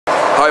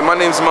Hi, my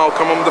name's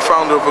Malcolm. I'm the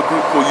founder of a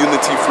group called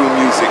Unity Through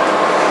Music.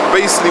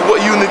 Basically,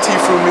 what Unity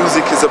Through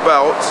Music is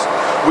about,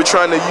 we're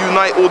trying to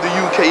unite all the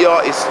UK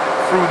artists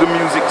through the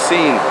music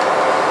scene.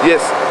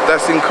 Yes,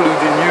 that's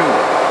including you.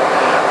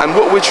 And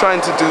what we're trying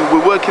to do,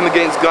 we're working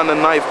against gun and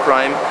knife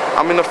crime.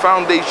 I'm in a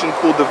foundation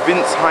called the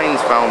Vince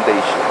Hines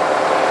Foundation.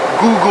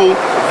 Google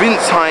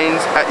Vince Hines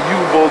at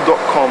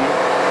ubol.com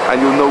and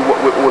you'll know what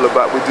we're all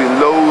about. We're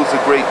doing loads of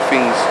great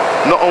things,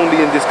 not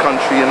only in this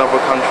country, in other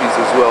countries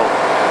as well.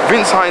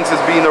 Vince Hines has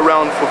been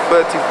around for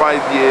 35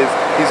 years.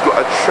 He's got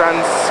a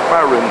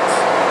transparent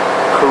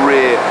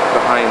career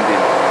behind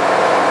him.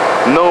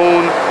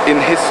 Known in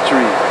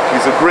history.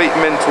 He's a great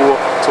mentor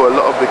to a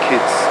lot of the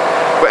kids.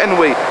 But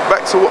anyway,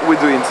 back to what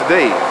we're doing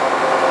today.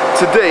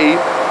 Today,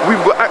 we've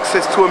got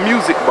access to a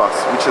music bus,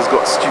 which has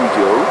got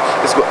studio,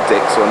 it's got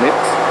decks on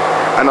it,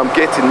 and I'm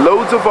getting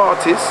loads of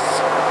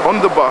artists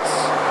on the bus.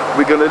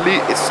 We're gonna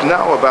leave, it's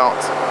now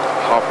about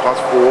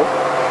 4:30,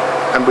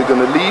 and we're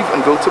gonna leave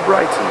and go to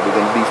Brighton. We're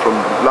gonna leave from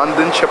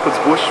London, Shepherd's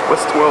Bush,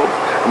 West 12,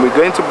 and we're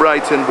going to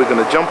Brighton. We're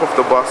gonna jump off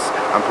the bus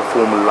and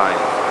perform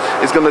live.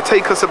 It's gonna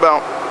take us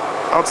about,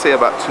 I'd say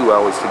about 2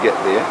 hours to get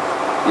there.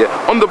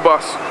 Yeah, on the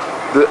bus,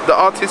 the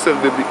artists are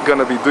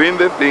gonna be doing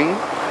their thing.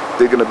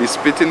 They're gonna be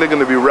spitting, they're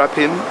gonna be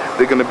rapping,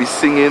 they're gonna be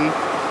singing.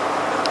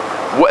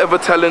 Whatever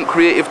talent,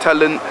 creative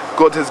talent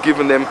God has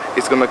given them,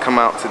 it's gonna come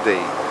out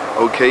today.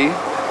 Okay?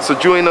 So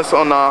join us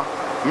on our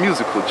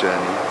musical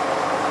journey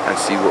and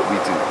see what we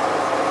do.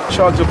 In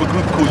charge of a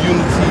group called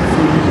Unity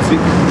Through Music.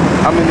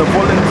 I'm in a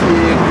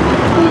volunteer group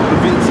called the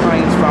Vince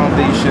Hines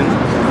Foundation.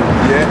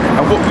 Yeah,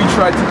 and what we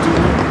try to do,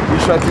 we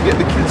try to get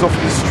the kids off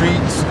the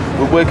streets.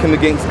 We're working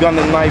against gun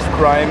and knife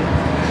crime.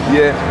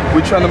 Yeah,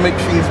 we're trying to make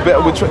things better.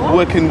 We're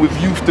working with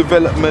youth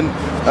development,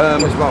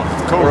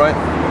 cool. Right?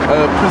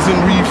 Prison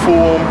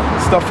reform,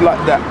 stuff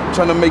like that.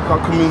 Trying to make our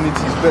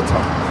communities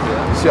better.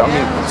 See what I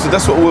mean? So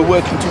that's what we're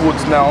working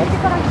towards now.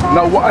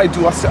 Now what I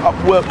do, I set up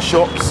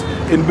workshops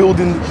in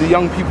building the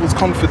young people's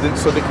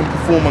confidence so they can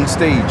perform on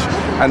stage.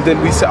 And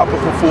then we set up a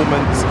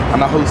performance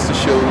and I host the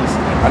shows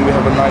and we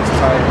have a nice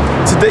time.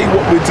 Today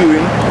what we're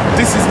doing,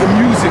 this is the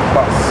music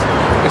bus.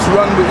 It's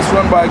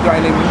run by a guy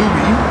named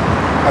Louis.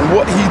 And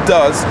what he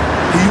does,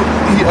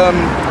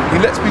 he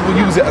lets people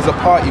use it as a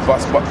party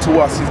bus, but to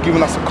us, he's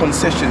given us a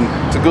concession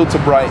to go to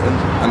Brighton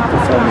and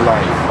perform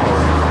live.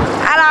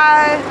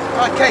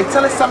 Hello! Okay,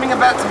 tell us something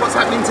about what's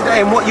happening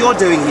today and what you're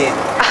doing here.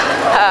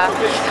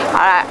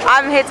 Alright,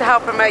 I'm here to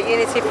help promote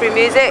Unity Through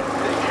Music,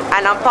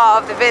 and I'm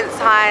part of the Vince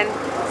Hines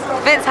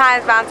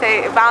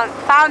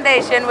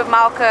Foundation with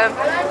Malcolm,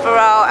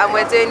 Pharrell, and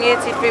we're doing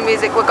Unity Through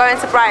Music. We're going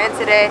to Brighton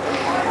today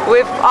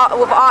with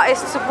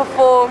artists to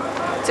perform,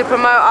 to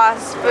promote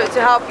us,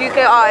 to help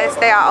UK artists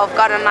stay out of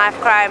gun and knife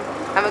crime,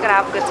 and we're going to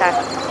have a good time.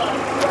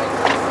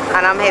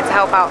 And I'm here to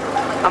help out.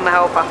 I'm a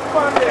helper.